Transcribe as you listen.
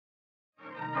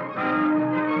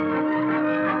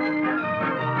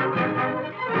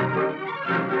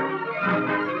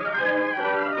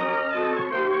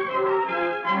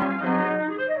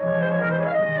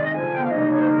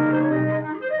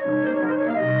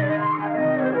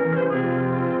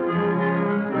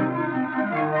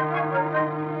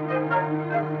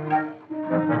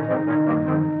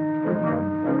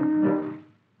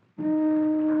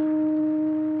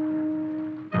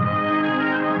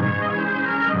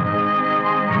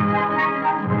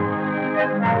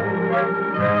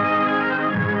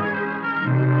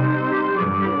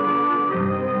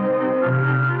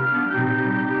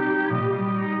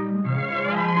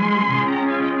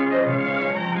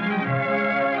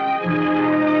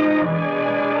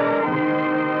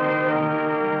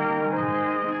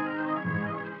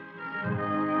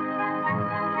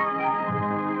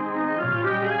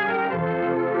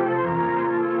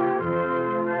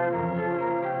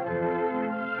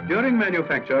During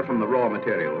manufacture from the raw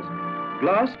materials,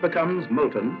 glass becomes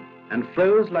molten and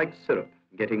flows like syrup,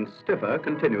 getting stiffer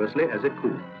continuously as it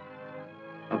cools.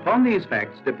 Upon these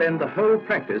facts depend the whole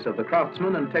practice of the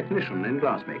craftsman and technician in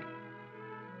glassmaking.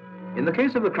 In the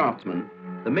case of the craftsman,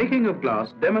 the making of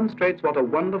glass demonstrates what a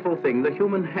wonderful thing the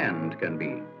human hand can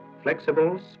be,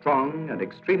 flexible, strong, and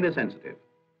extremely sensitive.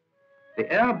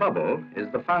 The air bubble is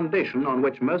the foundation on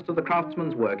which most of the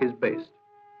craftsman's work is based.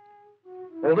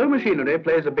 Although machinery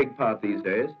plays a big part these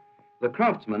days, the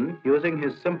craftsman, using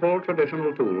his simple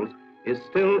traditional tools, is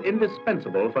still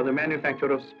indispensable for the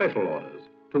manufacture of special orders,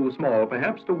 too small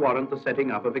perhaps to warrant the setting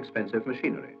up of expensive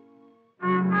machinery.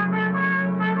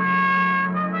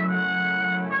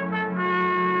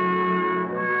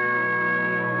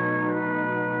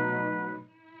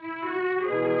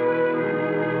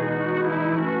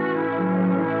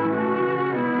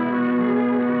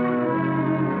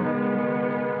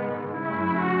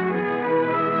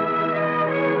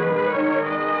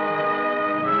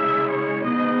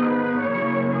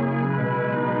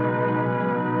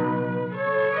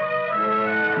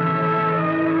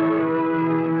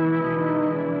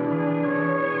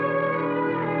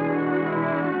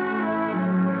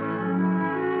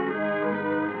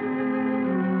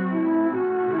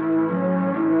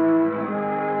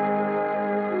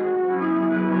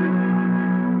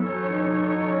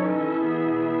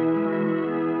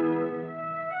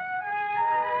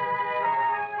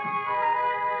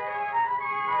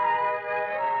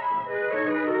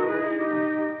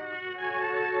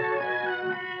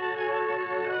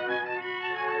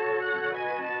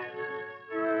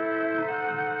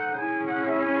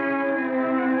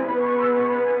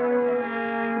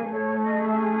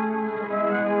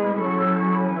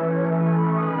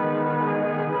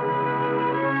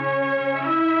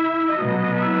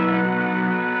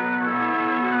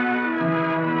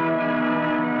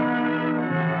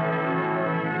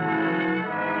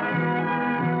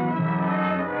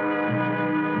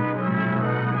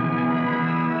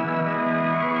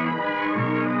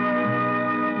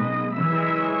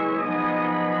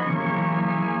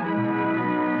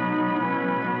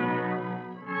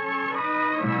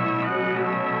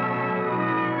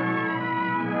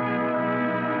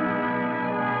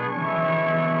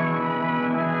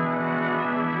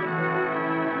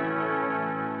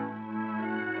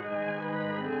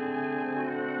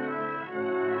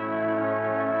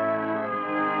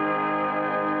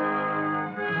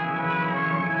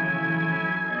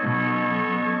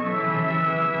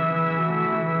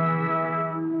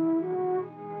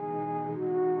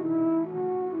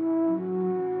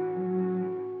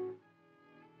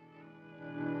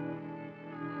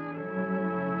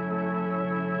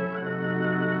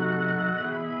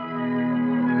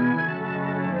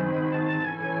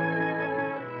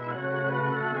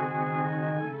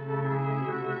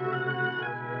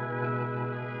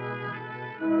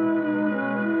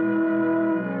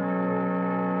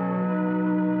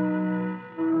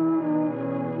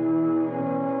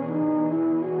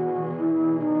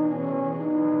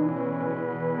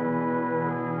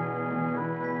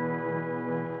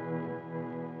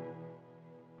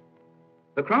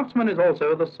 The craftsman is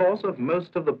also the source of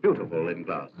most of the beautiful in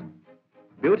glass.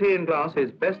 Beauty in glass is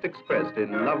best expressed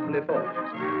in lovely forms.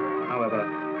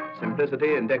 However,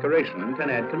 simplicity in decoration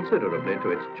can add considerably to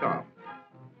its charm.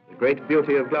 The great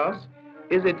beauty of glass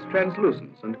is its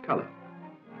translucence and color.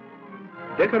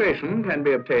 Decoration can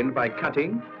be obtained by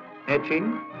cutting,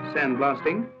 etching,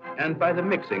 sandblasting, and by the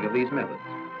mixing of these methods.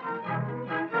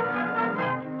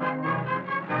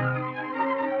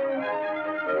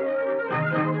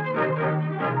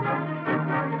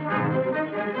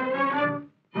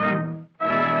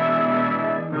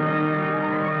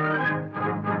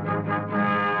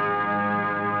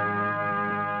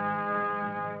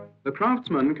 The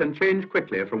craftsman can change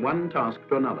quickly from one task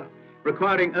to another,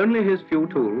 requiring only his few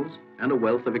tools and a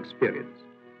wealth of experience.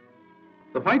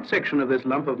 The white section of this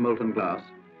lump of molten glass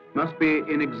must be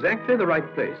in exactly the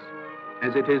right place,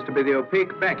 as it is to be the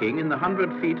opaque backing in the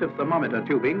 100 feet of thermometer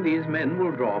tubing these men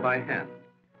will draw by hand.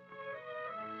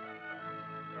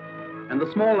 And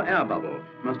the small air bubble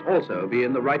must also be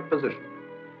in the right position,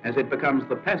 as it becomes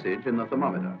the passage in the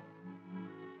thermometer.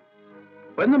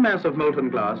 When the mass of molten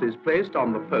glass is placed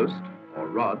on the post or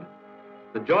rod,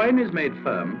 the join is made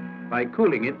firm by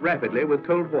cooling it rapidly with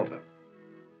cold water.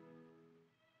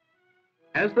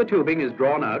 As the tubing is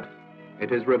drawn out,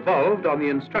 it is revolved on the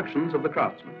instructions of the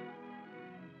craftsman.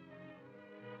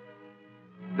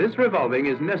 This revolving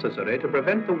is necessary to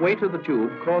prevent the weight of the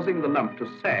tube causing the lump to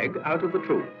sag out of the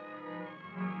tube.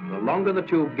 The longer the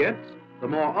tube gets, the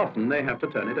more often they have to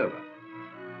turn it over.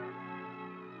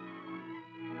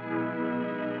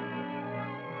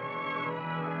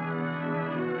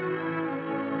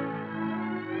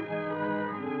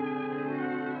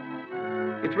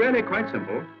 It's really quite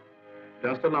simple.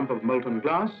 Just a lump of molten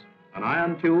glass, an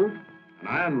iron tube, an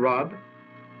iron rod,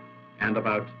 and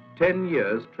about 10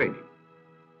 years training.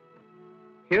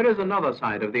 Here is another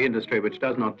side of the industry which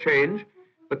does not change,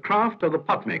 the craft of the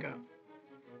pot maker.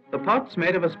 The pots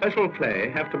made of a special clay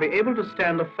have to be able to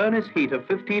stand a furnace heat of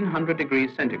 1500 degrees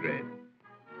centigrade.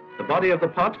 The body of the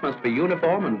pot must be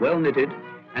uniform and well knitted,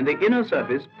 and the inner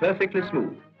surface perfectly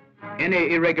smooth.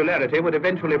 Any irregularity would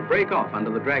eventually break off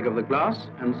under the drag of the glass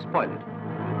and spoil it.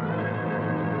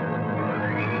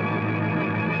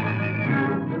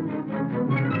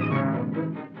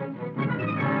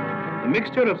 The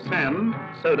mixture of sand,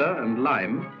 soda, and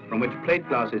lime, from which plate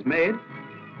glass is made,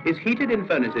 is heated in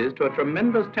furnaces to a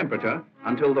tremendous temperature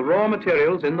until the raw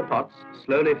materials in the pots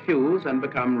slowly fuse and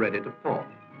become ready to pour.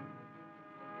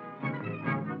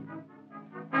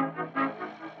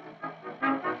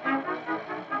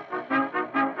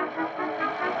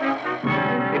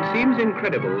 It seems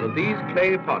incredible that these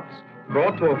clay pots,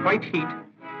 brought to a white heat,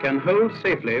 can hold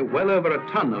safely well over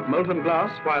a ton of molten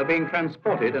glass while being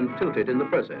transported and tilted in the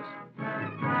process.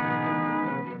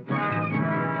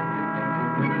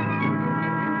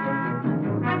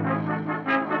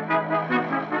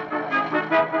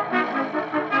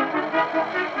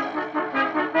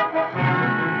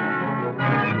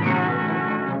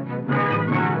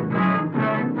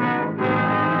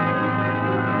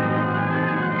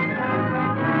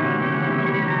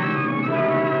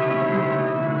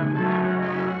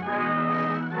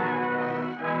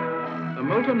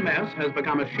 Mass has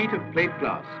become a sheet of plate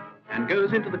glass and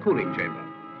goes into the cooling chamber.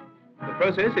 The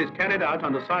process is carried out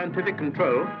under scientific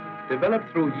control,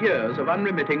 developed through years of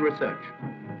unremitting research.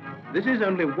 This is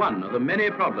only one of the many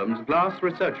problems glass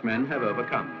research men have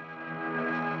overcome.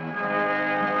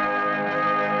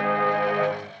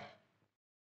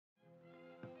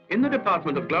 In the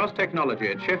Department of Glass Technology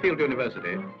at Sheffield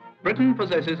University, Britain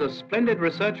possesses a splendid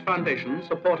research foundation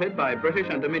supported by British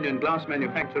and Dominion glass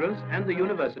manufacturers and the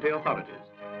university authorities.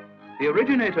 The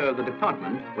originator of the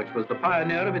department, which was the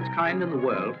pioneer of its kind in the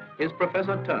world, is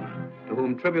Professor Turner, to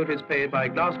whom tribute is paid by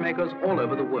glassmakers all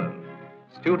over the world.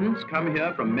 Students come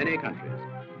here from many countries.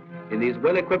 In these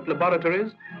well-equipped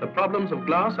laboratories, the problems of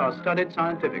glass are studied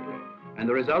scientifically, and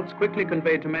the results quickly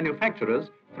conveyed to manufacturers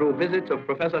through visits of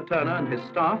Professor Turner and his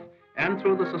staff, and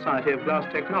through the Society of Glass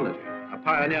Technology, a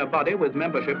pioneer body with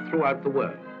membership throughout the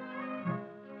world.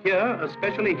 Here, a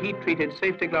specially heat-treated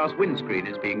safety glass windscreen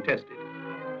is being tested.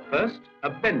 First, a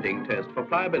bending test for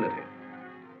pliability.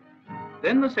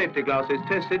 Then the safety glass is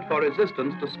tested for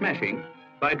resistance to smashing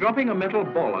by dropping a metal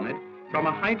ball on it from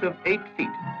a height of 8 feet.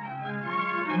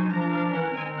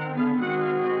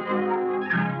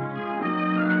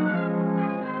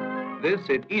 This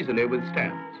it easily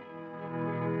withstands.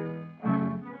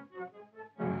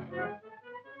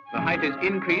 The height is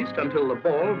increased until the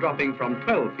ball, dropping from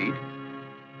 12 feet,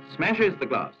 smashes the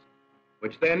glass,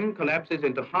 which then collapses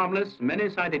into harmless,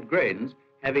 many-sided grains,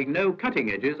 having no cutting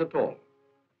edges at all.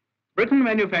 Britain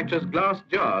manufactures glass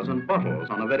jars and bottles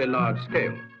on a very large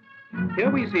scale. Here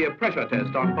we see a pressure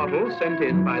test on bottles sent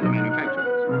in by the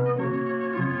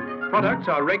manufacturers. Products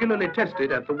are regularly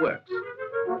tested at the works.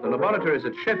 The laboratories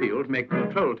at Sheffield make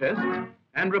control tests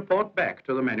and report back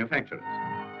to the manufacturers.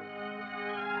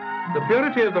 The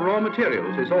purity of the raw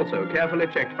materials is also carefully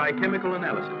checked by chemical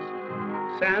analysis.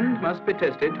 Sand must be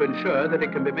tested to ensure that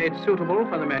it can be made suitable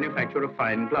for the manufacture of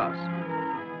fine glass.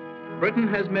 Britain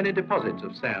has many deposits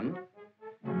of sand,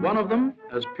 one of them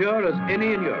as pure as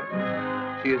any in Europe.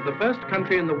 She is the first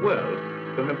country in the world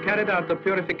to have carried out the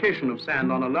purification of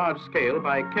sand on a large scale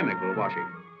by chemical washing.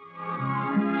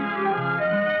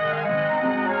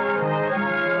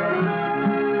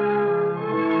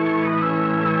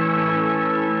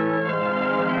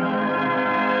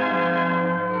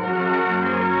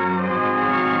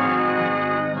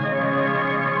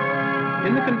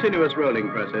 In the continuous rolling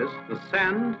process, the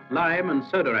sand, lime, and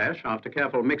soda ash, after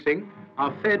careful mixing,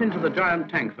 are fed into the giant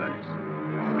tank furnace.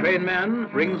 The crane man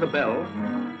rings a bell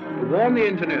to warn the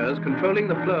engineers controlling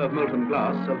the flow of molten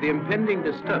glass of the impending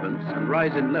disturbance and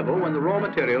rise in level when the raw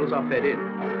materials are fed in.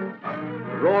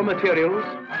 The raw materials,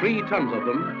 3 tons of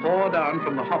them, pour down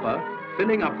from the hopper,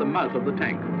 filling up the mouth of the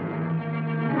tank.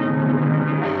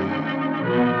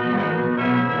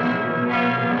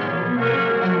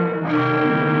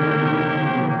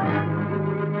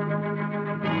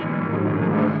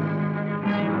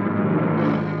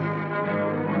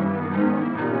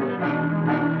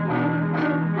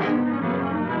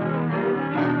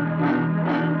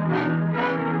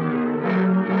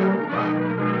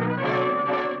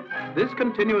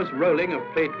 continuous rolling of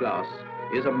plate glass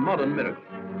is a modern miracle.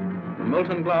 The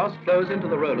molten glass flows into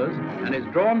the rollers and is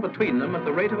drawn between them at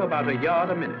the rate of about a yard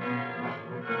a minute.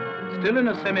 Still in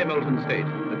a semi-molten state,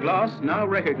 the glass, now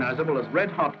recognizable as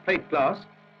red-hot plate glass,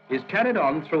 is carried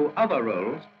on through other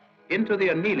rolls into the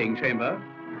annealing chamber,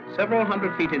 several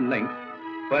hundred feet in length,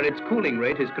 where its cooling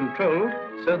rate is controlled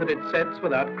so that it sets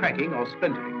without cracking or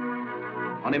splintering.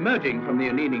 On emerging from the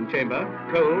annealing chamber,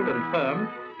 cold and firm,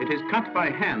 it is cut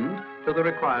by hand to the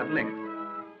required length.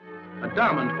 A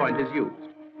diamond point is used.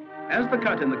 As the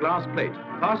cut in the glass plate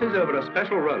passes over a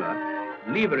special roller,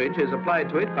 leverage is applied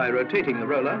to it by rotating the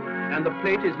roller, and the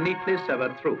plate is neatly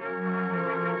severed through.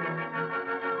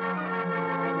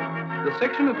 The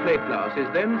section of plate glass is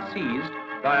then seized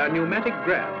by a pneumatic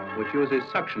grab, which uses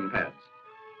suction pads.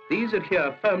 These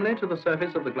adhere firmly to the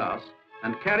surface of the glass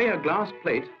and carry a glass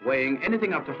plate weighing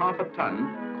anything up to half a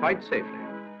ton quite safely.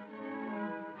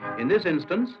 In this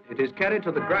instance, it is carried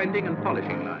to the grinding and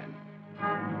polishing line.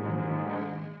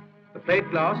 The plate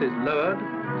glass is lowered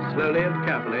slowly and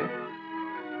carefully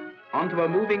onto a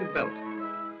moving belt,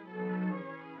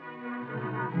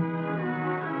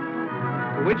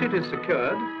 to which it is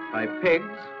secured by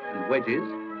pegs and wedges,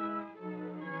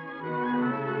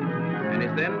 and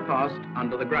is then passed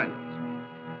under the grinders.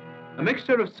 A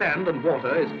mixture of sand and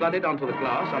water is flooded onto the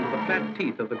glass under the flat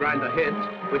teeth of the grinder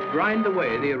heads, which grind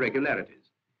away the irregularities.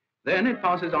 Then it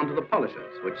passes on to the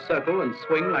polishers, which circle and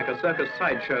swing like a circus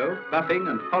sideshow, buffing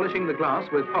and polishing the glass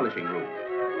with polishing rooms.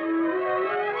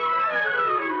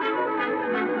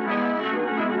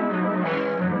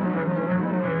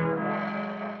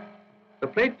 The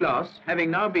plate glass,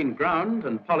 having now been ground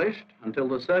and polished until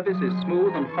the surface is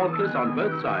smooth and faultless on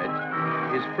both sides,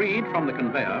 is freed from the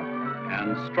conveyor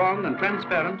and, strong and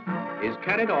transparent, is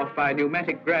carried off by a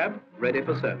pneumatic grab ready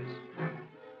for service.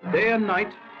 Day and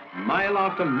night, mile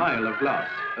after mile of glass,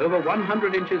 over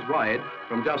 100 inches wide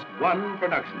from just one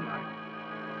production line.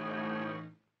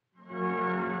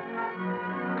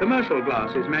 Commercial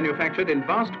glass is manufactured in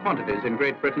vast quantities in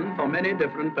Great Britain for many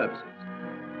different purposes.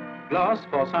 Glass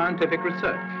for scientific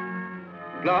research.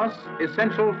 Glass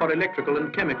essential for electrical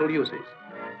and chemical uses,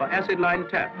 for acid line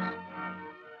taps.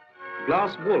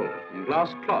 Glass wool and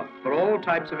glass cloth for all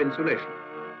types of insulation.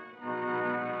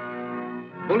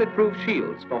 Bulletproof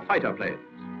shields for fighter planes.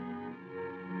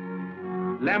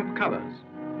 Lamp covers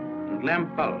and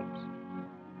lamp bulbs.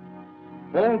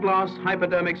 All glass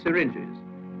hypodermic syringes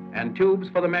and tubes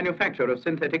for the manufacture of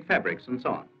synthetic fabrics and so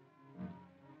on.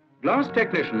 Glass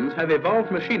technicians have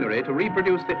evolved machinery to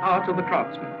reproduce the art of the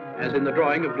craftsman, as in the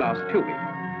drawing of glass tubing,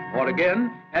 or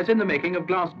again, as in the making of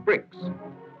glass bricks,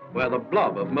 where the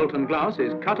blob of molten glass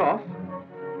is cut off,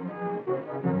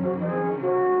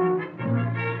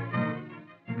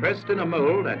 pressed in a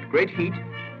mold at great heat,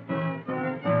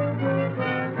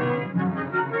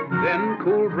 then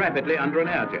cooled rapidly under an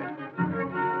air jet.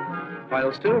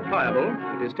 While still pliable,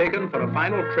 it is taken for a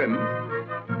final trim,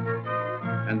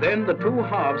 and then the two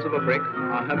halves of a brick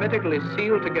are hermetically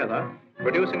sealed together,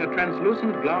 producing a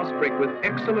translucent glass brick with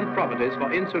excellent properties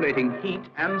for insulating heat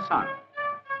and sun.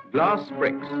 Glass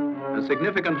bricks, a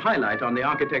significant highlight on the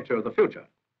architecture of the future.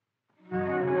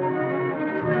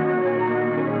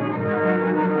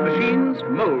 Machines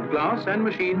mold glass and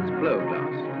machines blow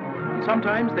glass, and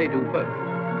sometimes they do both,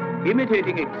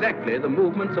 imitating exactly the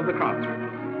movements of the craftsman,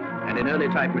 and in early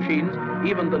type machines,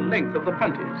 even the length of the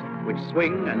punties, which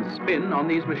swing and spin on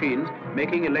these machines,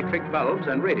 making electric bulbs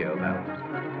and radio valves.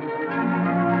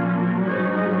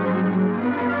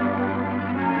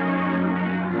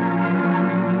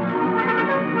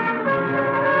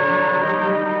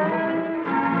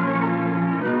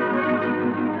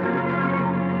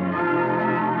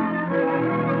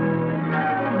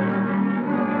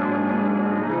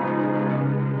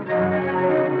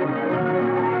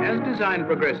 Design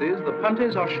progresses, the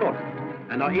punties are shortened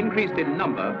and are increased in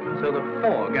number so that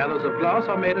 4 gathers of glass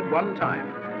are made at one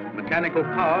time. Mechanical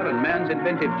power and man's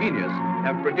inventive genius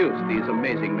have produced these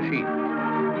amazing machines.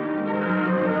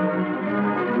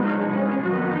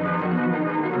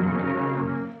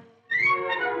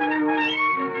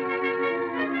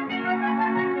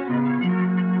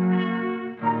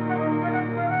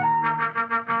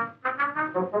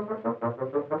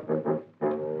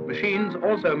 Machines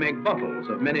also make bottles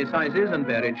of many sizes and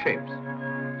varied shapes.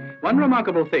 One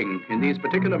remarkable thing in these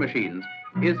particular machines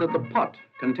is that the pot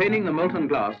containing the molten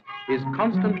glass is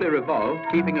constantly revolved,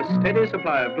 keeping a steady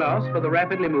supply of glass for the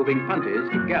rapidly moving punties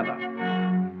to gather.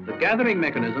 The gathering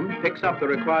mechanism picks up the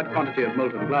required quantity of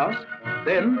molten glass,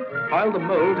 then, while the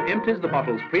mold empties the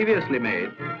bottles previously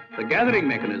made, the gathering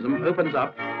mechanism opens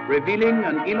up, revealing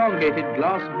an elongated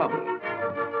glass bubble.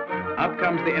 Up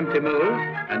comes the empty mold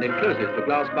and encloses the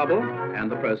glass bubble,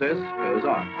 and the process goes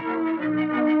on.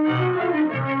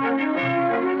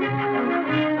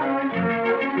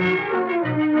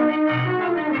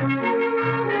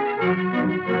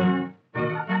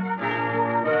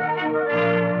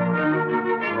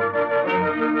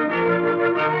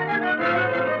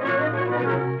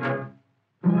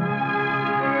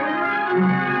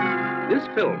 This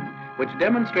film, which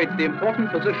demonstrates the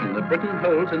important position that Britain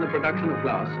holds in the production of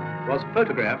glass, was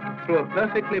photographed through a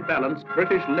perfectly balanced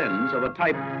British lens of a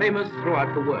type famous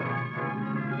throughout the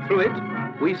world. Through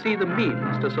it, we see the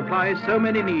means to supply so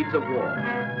many needs of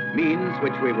war, means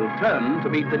which we will turn to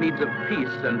meet the needs of peace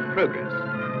and progress.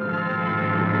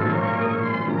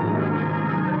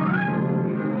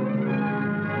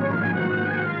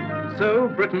 So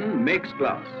Britain makes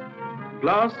glass.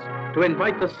 Glass to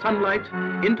invite the sunlight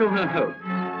into her homes,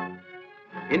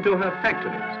 into her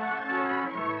factories,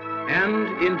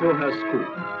 and into her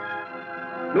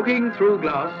schools. Looking through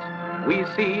glass, we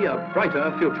see a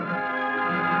brighter future.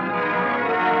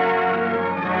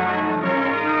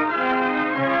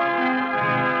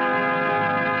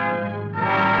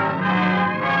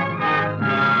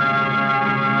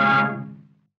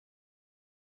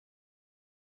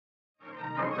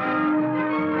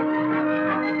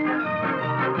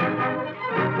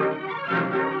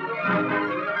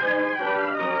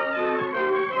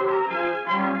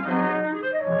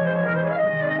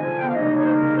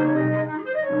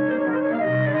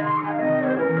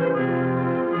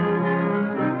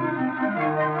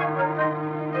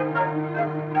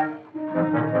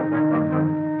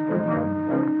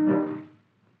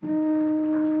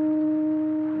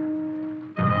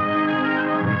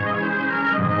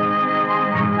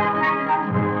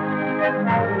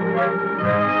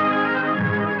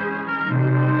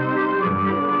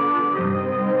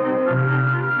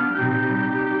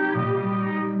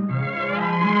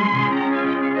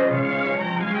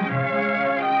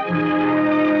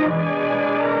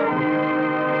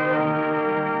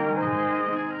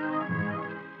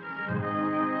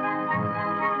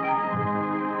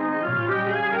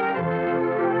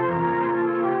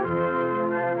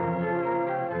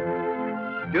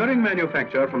 During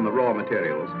manufacture from the raw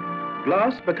materials,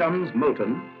 glass becomes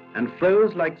molten and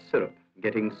flows like syrup,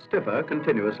 getting stiffer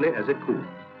continuously as it cools.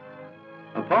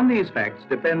 Upon these facts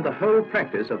depend the whole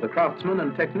practice of the craftsman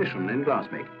and technician in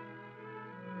glassmaking.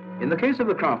 In the case of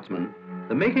the craftsman,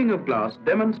 the making of glass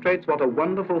demonstrates what a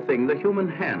wonderful thing the human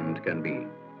hand can be,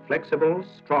 flexible,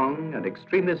 strong, and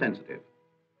extremely sensitive.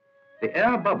 The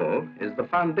air bubble is the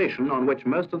foundation on which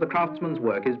most of the craftsman's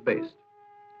work is based.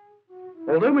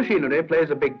 Although machinery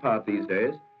plays a big part these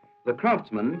days, the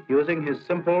craftsman, using his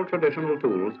simple traditional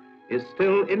tools, is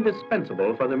still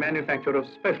indispensable for the manufacture of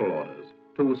special orders,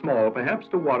 too small perhaps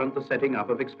to warrant the setting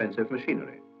up of expensive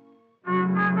machinery.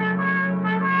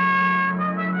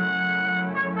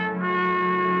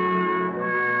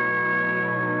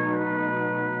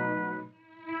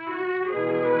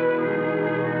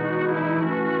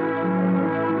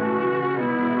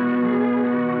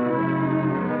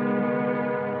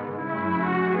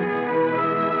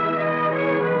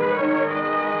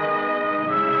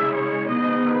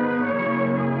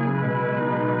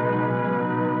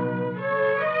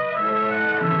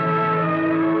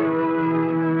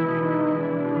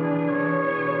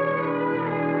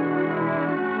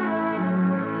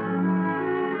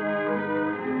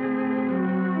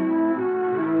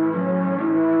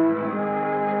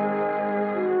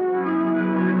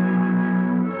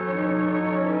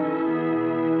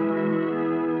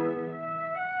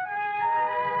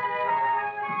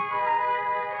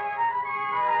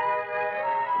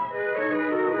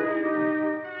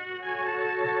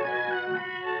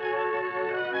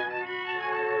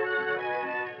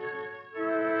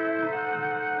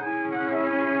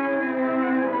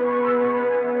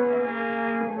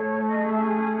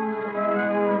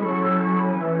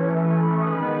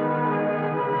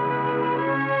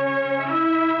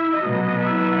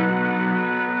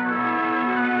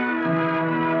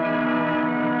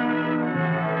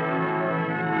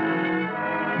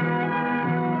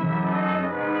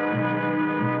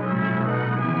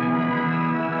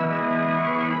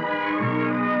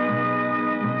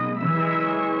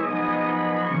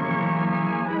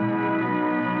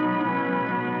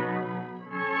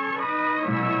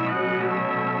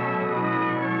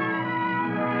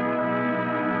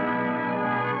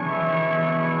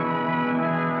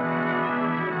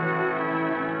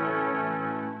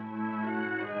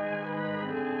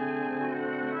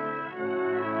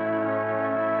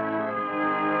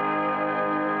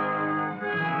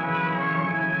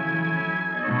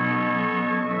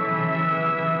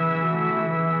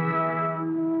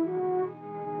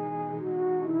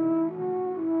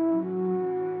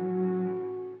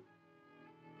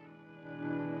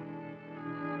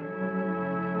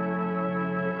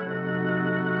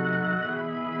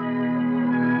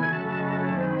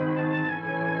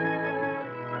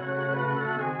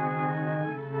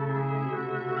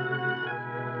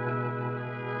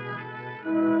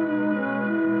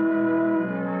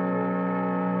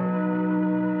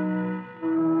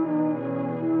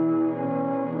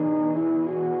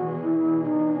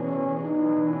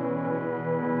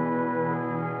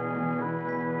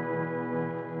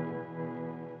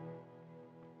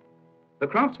 The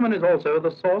craftsman is also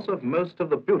the source of most of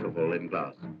the beautiful in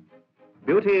glass.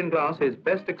 Beauty in glass is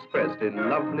best expressed in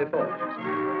lovely forms.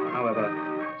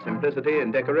 However, simplicity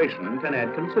in decoration can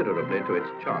add considerably to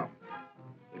its charm.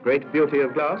 The great beauty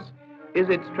of glass is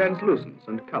its translucence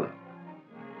and color.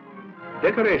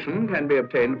 Decoration can be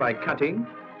obtained by cutting,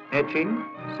 etching,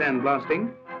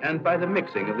 sandblasting, and by the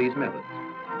mixing of these methods.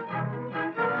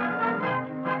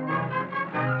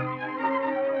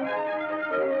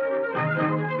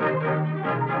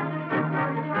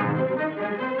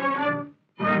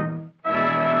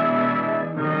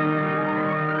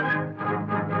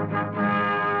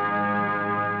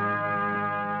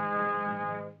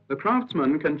 The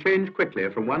craftsman can change quickly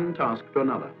from one task to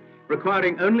another,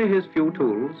 requiring only his few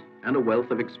tools and a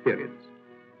wealth of experience.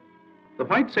 The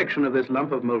white section of this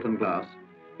lump of molten glass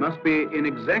must be in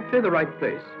exactly the right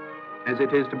place, as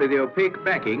it is to be the opaque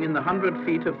backing in the 100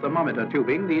 feet of thermometer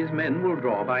tubing these men will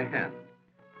draw by hand.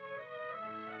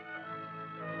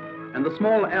 And the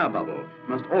small air bubble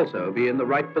must also be in the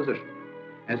right position,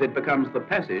 as it becomes the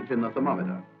passage in the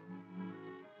thermometer.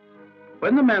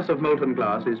 When the mass of molten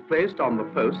glass is placed on the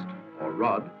post, or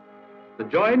rod, the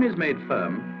join is made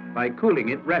firm by cooling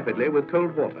it rapidly with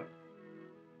cold water.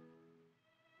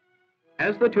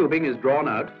 As the tubing is drawn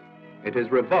out, it is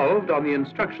revolved on the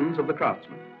instructions of the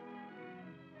craftsman.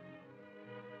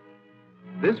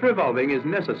 This revolving is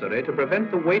necessary to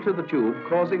prevent the weight of the tube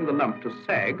causing the lump to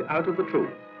sag out of the true.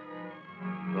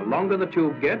 The longer the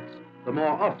tube gets, the more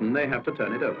often they have to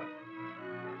turn it over.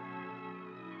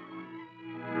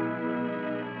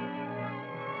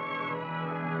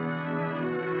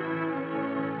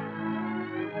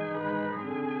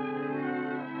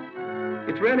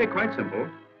 It's really quite simple.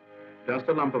 Just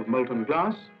a lump of molten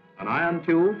glass, an iron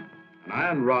tube, an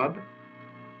iron rod,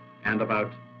 and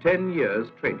about 10 years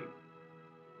training.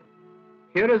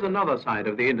 Here is another side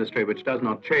of the industry which does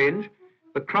not change,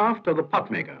 the craft of the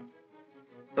pot maker.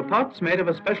 The pots made of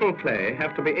a special clay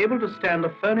have to be able to stand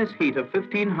a furnace heat of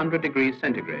 1500 degrees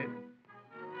centigrade.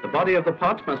 The body of the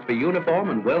pot must be uniform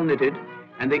and well knitted,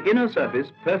 and the inner surface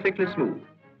perfectly smooth.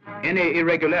 Any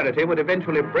irregularity would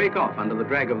eventually break off under the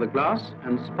drag of the glass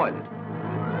and spoil it.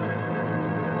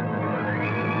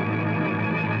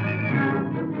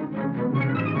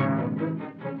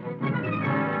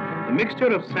 The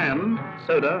mixture of sand,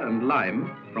 soda, and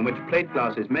lime, from which plate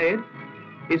glass is made,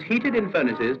 is heated in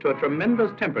furnaces to a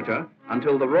tremendous temperature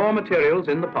until the raw materials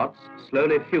in the pots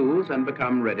slowly fuse and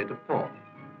become ready to pour.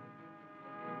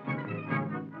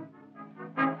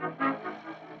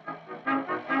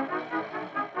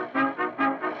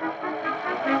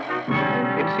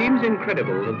 It seems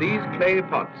incredible that these clay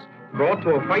pots, brought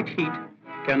to a white heat,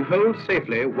 can hold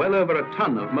safely well over a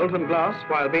ton of molten glass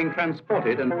while being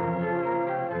transported and...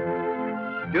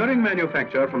 During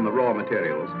manufacture from the raw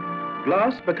materials,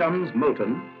 glass becomes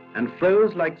molten and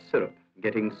flows like syrup,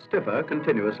 getting stiffer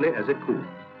continuously as it cools.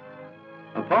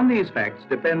 Upon these facts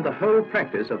depend the whole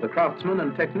practice of the craftsman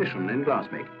and technician in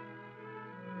glassmaking.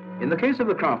 In the case of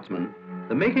the craftsman,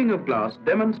 the making of glass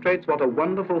demonstrates what a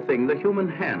wonderful thing the human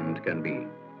hand can be,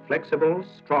 flexible,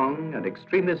 strong, and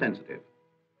extremely sensitive.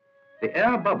 The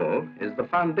air bubble is the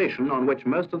foundation on which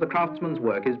most of the craftsman's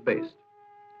work is based.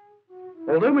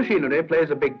 Although machinery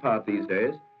plays a big part these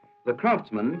days, the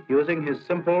craftsman, using his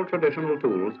simple traditional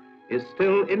tools, is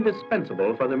still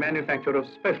indispensable for the manufacture of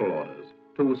special orders,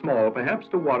 too small perhaps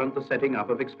to warrant the setting up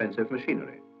of expensive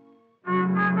machinery.